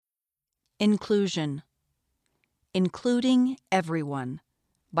Inclusion. Including Everyone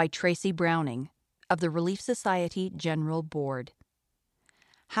by Tracy Browning of the Relief Society General Board.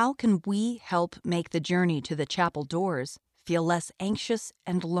 How can we help make the journey to the chapel doors feel less anxious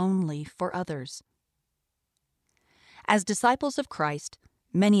and lonely for others? As disciples of Christ,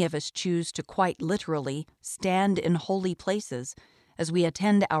 many of us choose to quite literally stand in holy places as we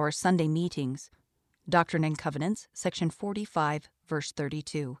attend our Sunday meetings. Doctrine and Covenants, section 45, verse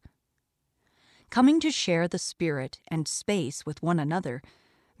 32. Coming to share the Spirit and space with one another,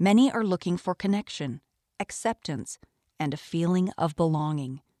 many are looking for connection, acceptance, and a feeling of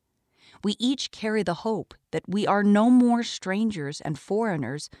belonging. We each carry the hope that we are no more strangers and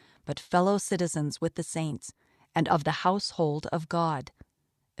foreigners, but fellow citizens with the saints and of the household of God.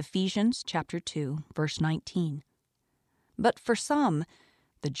 Ephesians chapter 2, verse 19. But for some,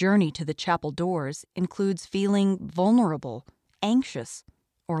 the journey to the chapel doors includes feeling vulnerable, anxious,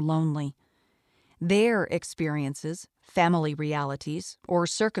 or lonely. Their experiences, family realities, or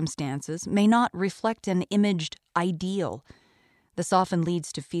circumstances may not reflect an imaged ideal. This often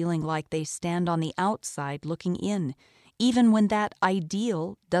leads to feeling like they stand on the outside looking in, even when that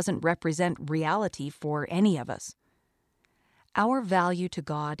ideal doesn't represent reality for any of us. Our value to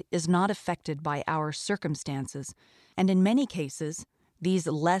God is not affected by our circumstances, and in many cases, these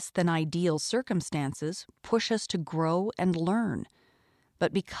less-than-ideal circumstances push us to grow and learn.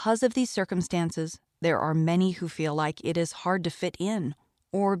 But because of these circumstances, there are many who feel like it is hard to fit in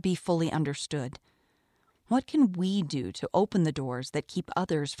or be fully understood. What can we do to open the doors that keep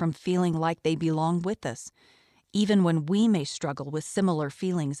others from feeling like they belong with us, even when we may struggle with similar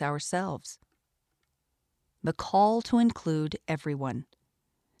feelings ourselves? The call to include everyone.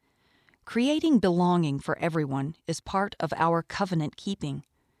 Creating belonging for everyone is part of our covenant keeping.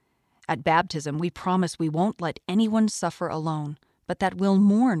 At baptism, we promise we won't let anyone suffer alone, but that we'll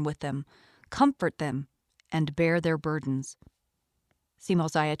mourn with them, comfort them, and bear their burdens. See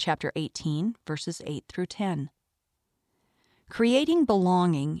Mosiah chapter 18, verses 8 through 10. Creating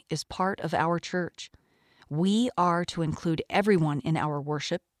belonging is part of our church. We are to include everyone in our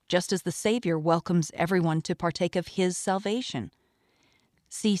worship, just as the Savior welcomes everyone to partake of His salvation.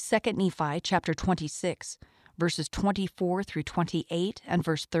 See 2 Nephi chapter 26, verses 24 through 28 and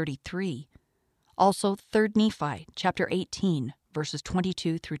verse 33. Also 3 Nephi chapter 18, verses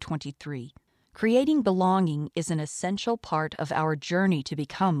 22 through 23. Creating belonging is an essential part of our journey to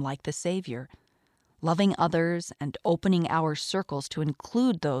become like the Savior. Loving others and opening our circles to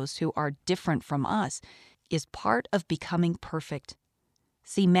include those who are different from us is part of becoming perfect.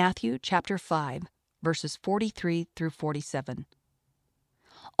 See Matthew chapter 5, verses 43 through 47.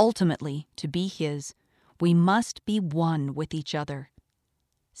 Ultimately, to be His, we must be one with each other.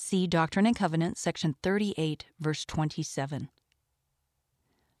 See Doctrine and Covenants, section 38, verse 27.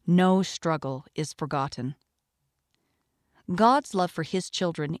 No struggle is forgotten. God's love for His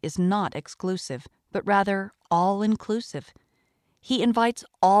children is not exclusive, but rather all-inclusive. He invites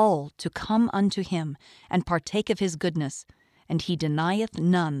all to come unto Him and partake of His goodness, and He denieth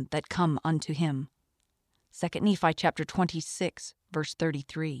none that come unto Him. 2 Nephi chapter 26, verse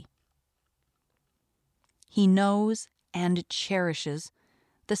 33. He knows and cherishes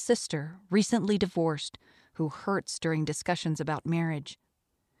the sister recently divorced who hurts during discussions about marriage,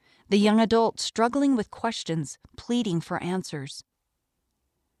 the young adult struggling with questions, pleading for answers,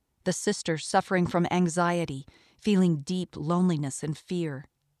 the sister suffering from anxiety, feeling deep loneliness and fear,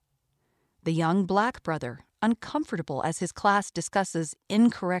 the young black brother uncomfortable as his class discusses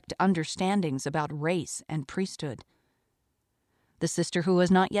incorrect understandings about race and priesthood, the sister who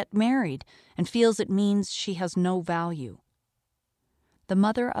is not yet married and feels it means she has no value, the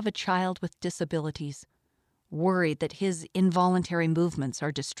mother of a child with disabilities, worried that his involuntary movements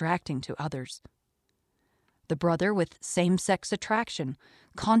are distracting to others, the brother with same-sex attraction,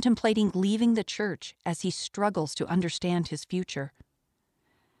 contemplating leaving the church as he struggles to understand his future,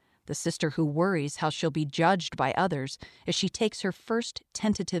 the sister who worries how she'll be judged by others as she takes her first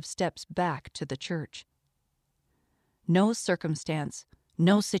tentative steps back to the church. No circumstance,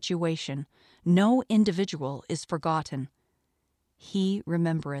 no situation, no individual is forgotten. He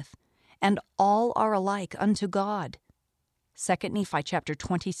remembereth, and all are alike unto God. 2 Nephi chapter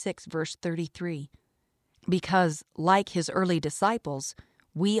 26, verse 33. Because, like his early disciples,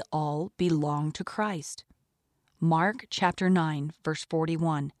 we all belong to Christ. Mark chapter 9, verse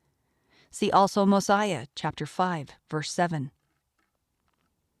 41. See also Mosiah chapter 5, verse 7.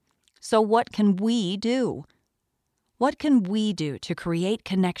 So what can we do? What can we do to create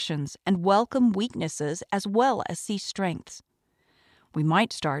connections and welcome weaknesses as well as see strengths? We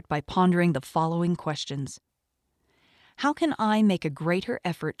might start by pondering the following questions. How can I make a greater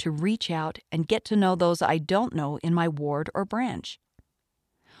effort to reach out and get to know those I don't know in my ward or branch?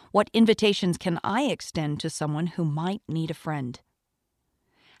 What invitations can I extend to someone who might need a friend?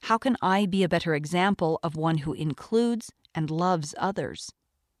 How can I be a better example of one who includes and loves others?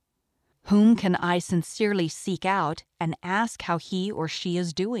 Whom can I sincerely seek out and ask how he or she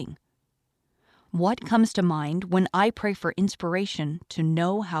is doing? What comes to mind when I pray for inspiration to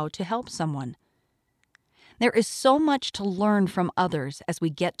know how to help someone? There is so much to learn from others as we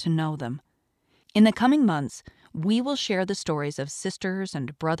get to know them. In the coming months, we will share the stories of sisters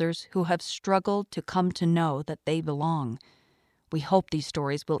and brothers who have struggled to come to know that they belong. We hope these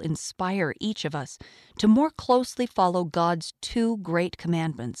stories will inspire each of us to more closely follow God's two great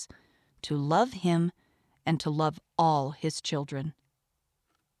commandments, to love Him and to love all His children.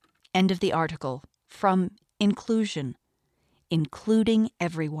 End of the article from Inclusion, Including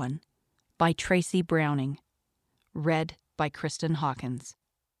Everyone by Tracy Browning. Read by Kristen Hawkins.